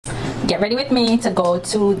get ready with me to go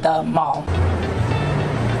to the mall.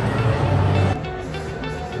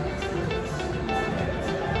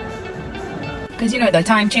 Because you know the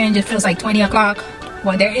time change, it feels like 20 o'clock.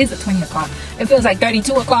 Well, there is a 20 o'clock. It feels like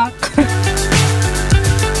 32 o'clock.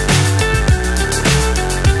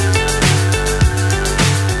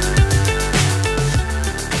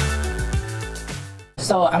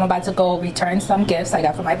 So I'm about to go return some gifts I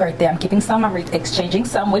got for my birthday. I'm keeping some, I'm exchanging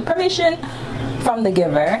some with permission from the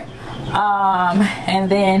giver. And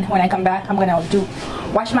then when I come back, I'm gonna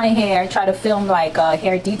wash my hair, try to film like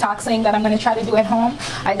hair detoxing that I'm gonna try to do at home.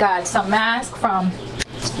 I got some mask from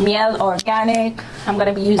Miel Organic. I'm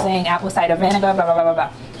gonna be using apple cider vinegar, blah blah blah blah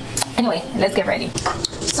blah. Anyway, let's get ready.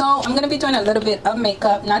 So I'm gonna be doing a little bit of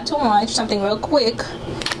makeup, not too much, something real quick,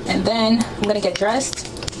 and then I'm gonna get dressed.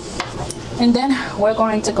 And then we're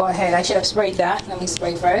going to go ahead. I should have sprayed that. Let me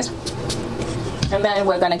spray first. And then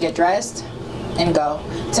we're gonna get dressed and go.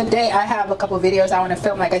 Today I have a couple videos I want to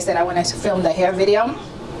film. Like I said, I want to film the hair video,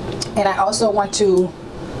 and I also want to,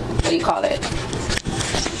 what do you call it?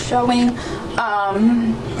 Showing.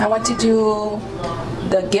 I want to do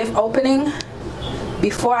the gift opening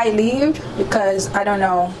before I leave, because I don't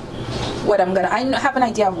know what I'm gonna. I have an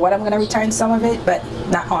idea of what I'm gonna return, some of it, but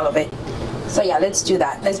not all of it. So yeah, let's do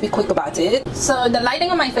that. Let's be quick about it. So the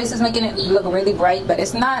lighting on my face is making it look really bright, but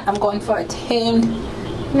it's not. I'm going for a tamed,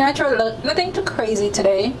 natural look. Nothing too crazy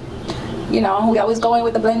today. You know, we always go in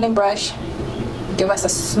with the blending brush. Give us a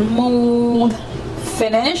smooth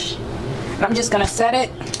finish. And I'm just gonna set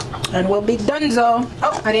it, and we'll be done. So,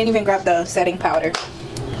 oh, I didn't even grab the setting powder.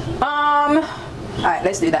 All right,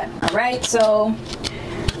 let's do that. All right, so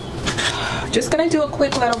just gonna do a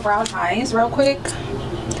quick little brown eyes, real quick.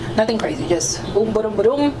 Nothing crazy, just boom, boom,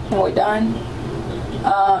 boom, and we're done.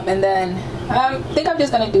 And then I think I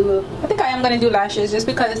am gonna do lashes, just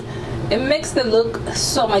because it makes the look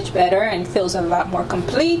so much better and feels a lot more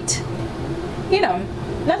complete. You know,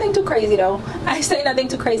 nothing too crazy though. I say nothing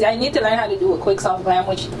too crazy. I need to learn how to do a quick soft glam,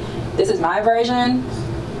 which this is my version.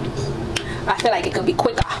 I feel like it could be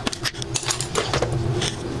quicker.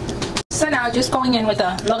 So now just going in with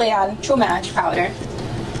the L'Oreal True Match powder,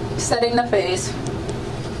 setting the face.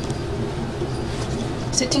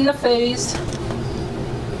 Sitting the face.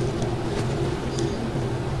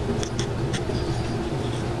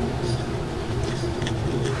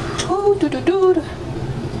 Ooh, doo -doo -doo.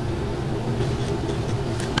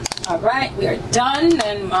 All right, we are done,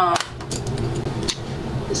 and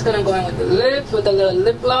just gonna go in with the lips with a little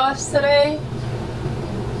lip gloss today.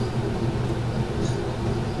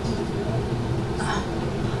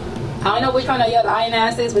 I don't know which one of your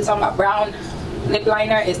lioness is, but talking about brown lip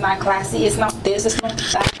liner. It's not classy, it's not this, it's not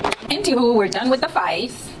that. Anywho, we're done with the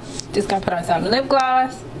face. Just gonna put on some lip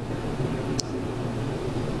gloss.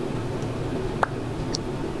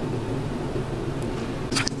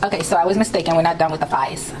 Okay, so I was mistaken, we're not done with the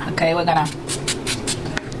face. Okay, we're gonna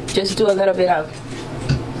just do a little bit of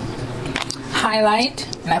highlight,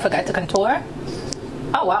 and I forgot to contour.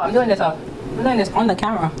 Oh wow, I'm doing this on the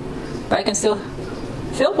camera, but I can still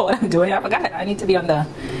feel what I'm doing. I forgot, I need to be on the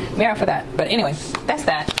mirror for that. But anyway, that's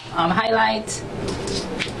that. Highlight.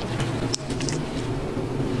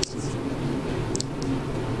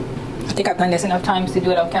 I think I've done this enough times to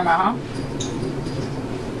do it off camera, huh?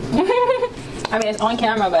 I mean, it's on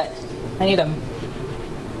camera, but I need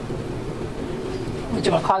what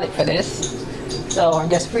you want to call it for this. So I'm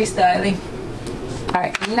just freestyling. All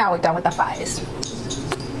right, now we're done with the face.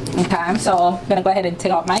 Okay, so I'm gonna go ahead and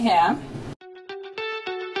take off my hair.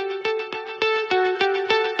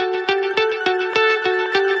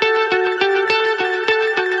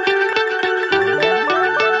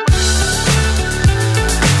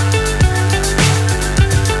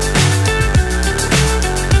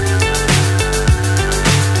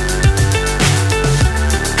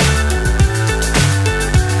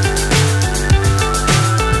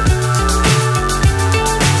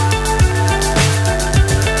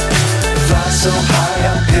 So high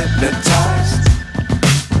I'm hypnotized.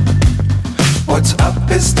 What's up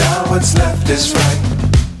is down, what's left is right.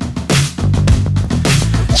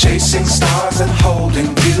 Chasing stars and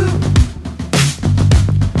holding you.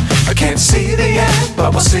 I can't see the end,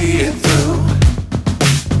 but we'll see it through.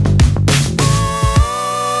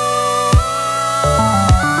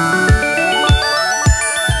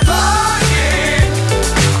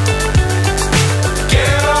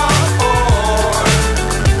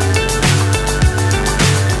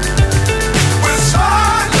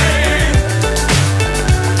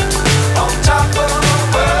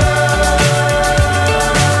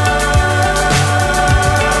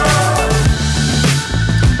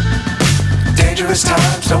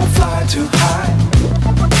 Times don't fly too high.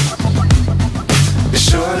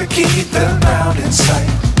 keep the ground in sight.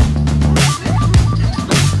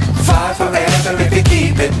 Fly forever if you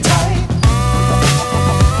keep it tight.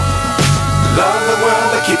 Love the world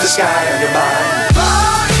but keep the sky on your mind.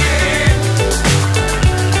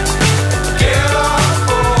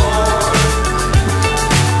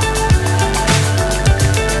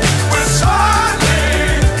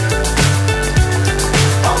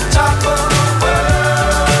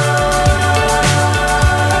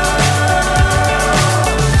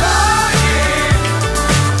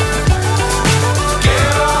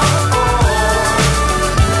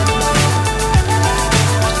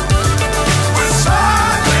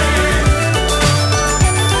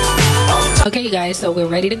 Okay, you guys, so we're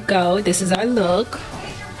ready to go. This is our look.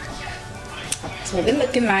 So we're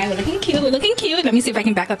looking like, we're looking cute, we're looking cute. Let me see if I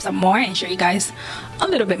can back up some more and show you guys a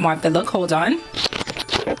little bit more of the look. Hold on.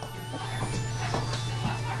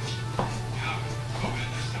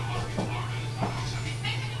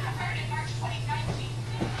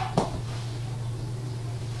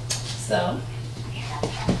 So,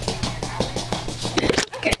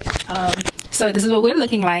 okay. So this is what we're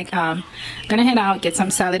looking like. Gonna head out, get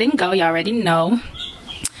some salad and go. You already know.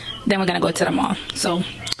 Then we're gonna go to the mall. So,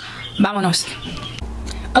 vámonos.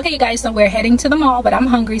 Okay, you guys, so we're heading to the mall, but I'm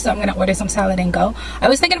hungry, so I'm gonna order some salad and go. I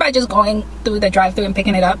was thinking about just going through the drive-thru and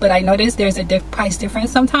picking it up, but I noticed there's a price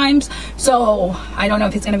difference sometimes. So I don't know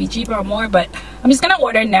if it's gonna be cheaper or more, but I'm just gonna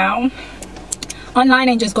order now online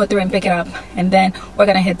and just go through and pick it up, and then we're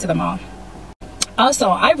gonna head to the mall. Also,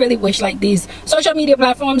 I really wish like these social media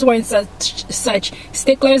platforms weren't such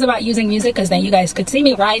sticklers about using music, because then you guys could see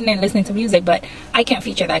me riding and listening to music, but I can't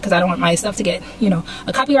feature that because I don't want my stuff to get, you know,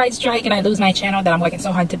 a copyright strike and I lose my channel that I'm working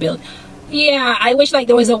so hard to build. Yeah, I wish like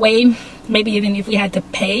there was a way, maybe even if we had to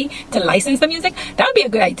pay to license the music, that would be a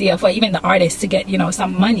good idea for even the artists to get, you know,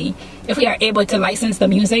 some money. If we are able to license the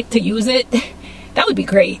music to use it, that would be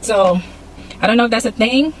great. So I don't know if that's a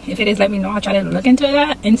thing. If it is, let me know. I'll try to look into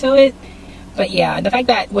it. But yeah, the fact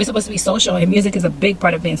that we're supposed to be social and music is a big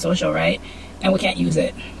part of being social, right? And we can't use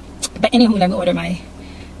it. But anywho, let me order my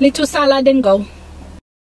little salad and go.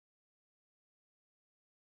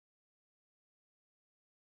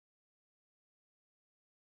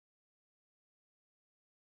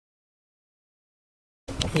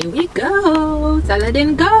 Here we go, salad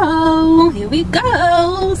and go. Here we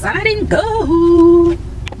go, salad and go.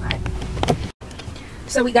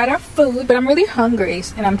 So we got our food, but I'm really hungry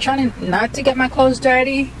and I'm trying not to get my clothes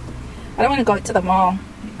dirty. I don't want to go to the mall.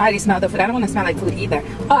 I already smell the food. I don't want to smell like food either.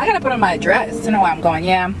 Oh, I gotta put on my dress to know where I'm going.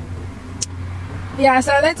 Yeah,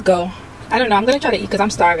 so let's go. I don't know, I'm gonna try to eat because I'm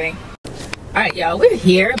starving. All right, y'all, we're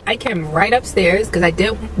here. I came right upstairs because I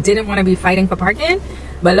didn't want to be fighting for parking,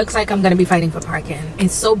 but it looks like I'm gonna be fighting for parking.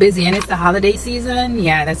 It's so busy and it's the holiday season.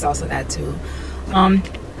 Yeah, that's also that too. Yeah,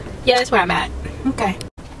 that's where I'm at. Okay,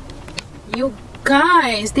 you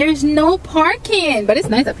guys, there's no parking, but it's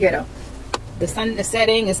nice up here though. The sun is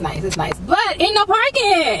setting. It's nice, but ain't no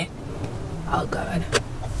parking. Oh god.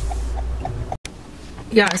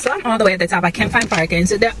 Yeah, so I'm all the way at the top. I can't find parking.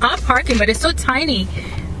 So there are parking, but it's so tiny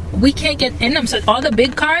we can't get in them. So all the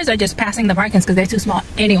big cars are just passing the parkings because they're too small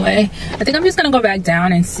anyway. I think I'm just gonna go back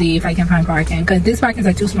down and see if I can find parking because these parkings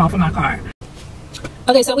are too small for my car.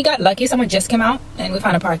 Okay, so we got lucky. Someone just came out and we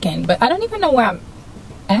found a parking, but I don't even know where I'm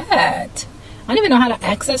at. I don't even know how to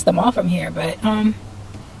access the mall from here, but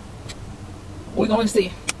we're going to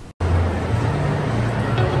see.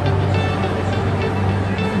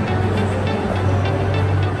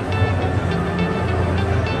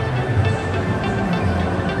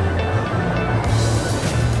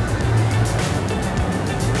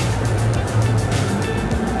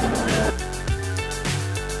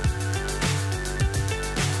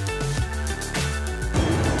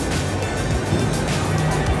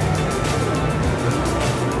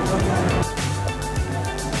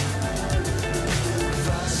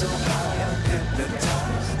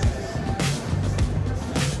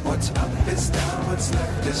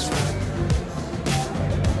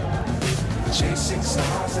 Chasing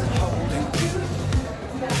stars and holding you.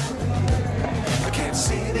 I can't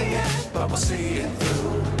see the end, but we'll see it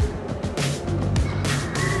through.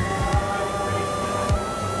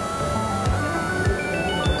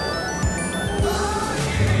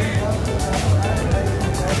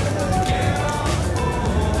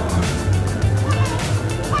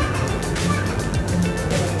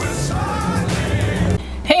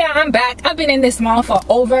 Hey, I'm back. I've been in this mall for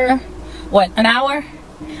over, what, an hour?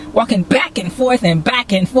 Walking back and forth and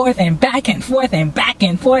back and forth and back and forth and back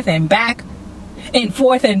and forth and back and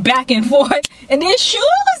forth and back and forth. And these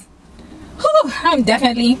shoes, whew, I'm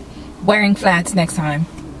definitely wearing flats next time.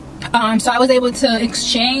 So I was able to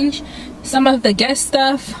exchange some of the Guess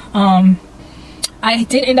stuff. I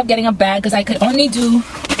did end up getting a bag because I could only do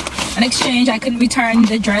an exchange. I couldn't return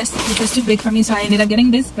the dress. It was too big for me, so I ended up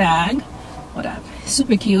getting this bag. What up?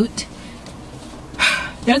 Super cute.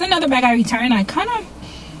 There's another bag I returned. I kind of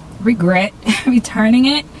regret returning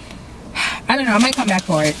it. I don't know. I might come back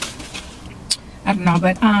for it. I don't know,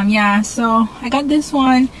 but yeah, so I got this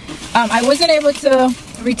one. I wasn't able to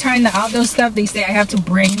return the outdoor stuff. They say I have to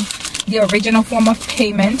bring the original form of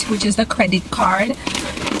payment, which is the credit card.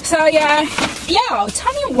 So yeah, yo,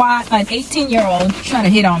 tell me why an 18-year-old trying to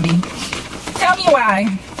hit on me. Tell me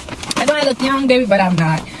why. I know I look young, baby, but I'm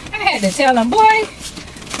not. I had to tell him, boy.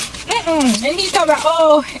 And he's talking about,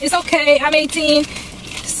 oh, it's okay, I'm 18.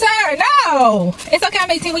 Sir, no, it's okay, I'm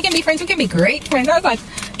 18. We can be friends. We can be great friends. I was like,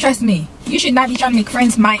 trust me, you should not be trying to make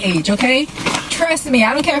friends my age, okay? Trust me,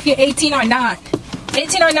 I don't care if you're 18 or not.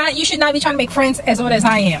 18 or not, you should not be trying to make friends as old as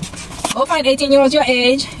I am. Go find 18-year-olds your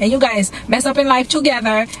age, and you guys mess up in life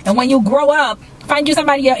together. And when you grow up, find you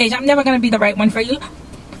somebody your age. I'm never gonna be the right one for you,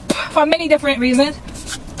 for many different reasons.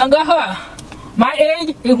 And go her, my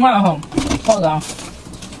age is one of them. Hold on,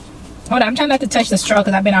 I'm trying not to touch the straw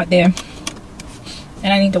because I've been out there,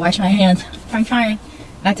 and I need to wash my hands. I'm trying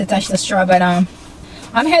not to touch the straw, but I'm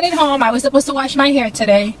headed home. I was supposed to wash my hair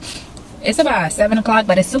today. It's about 7 o'clock,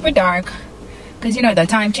 but it's super dark because you know the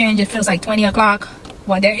time change. It feels like 20 o'clock.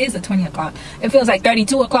 Well, there is a 20 o'clock. It feels like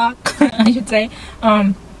 32 o'clock, I should say.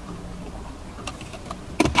 I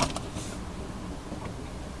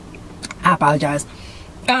apologize.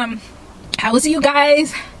 I will see you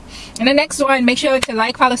guys in the next one. Make sure to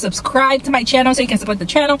like, follow, subscribe to my channel so you can support the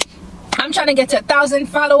channel. I'm trying to get to 1,000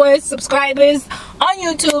 followers, subscribers on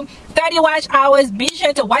YouTube. 30 watch hours. Be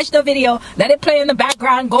sure to watch the video. Let it play in the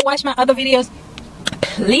background. Go watch my other videos,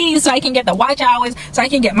 please, so I can get the watch hours, so I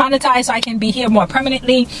can get monetized, so I can be here more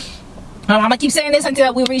permanently. I'm gonna keep saying this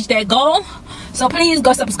until we reach that goal. So please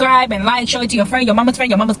go subscribe and like, show it to your friend, your mama's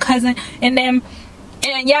cousin, and them.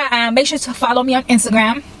 And yeah, make sure to follow me on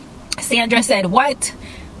Instagram. Sandra said what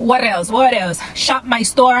else? Shop my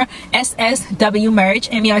store, SSWmerch,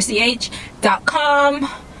 MERCH.com.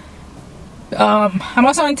 I'm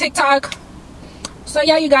also on TikTok. So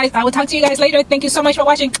yeah, you guys, I will talk to you guys later. Thank you so much for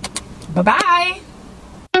watching. Bye bye.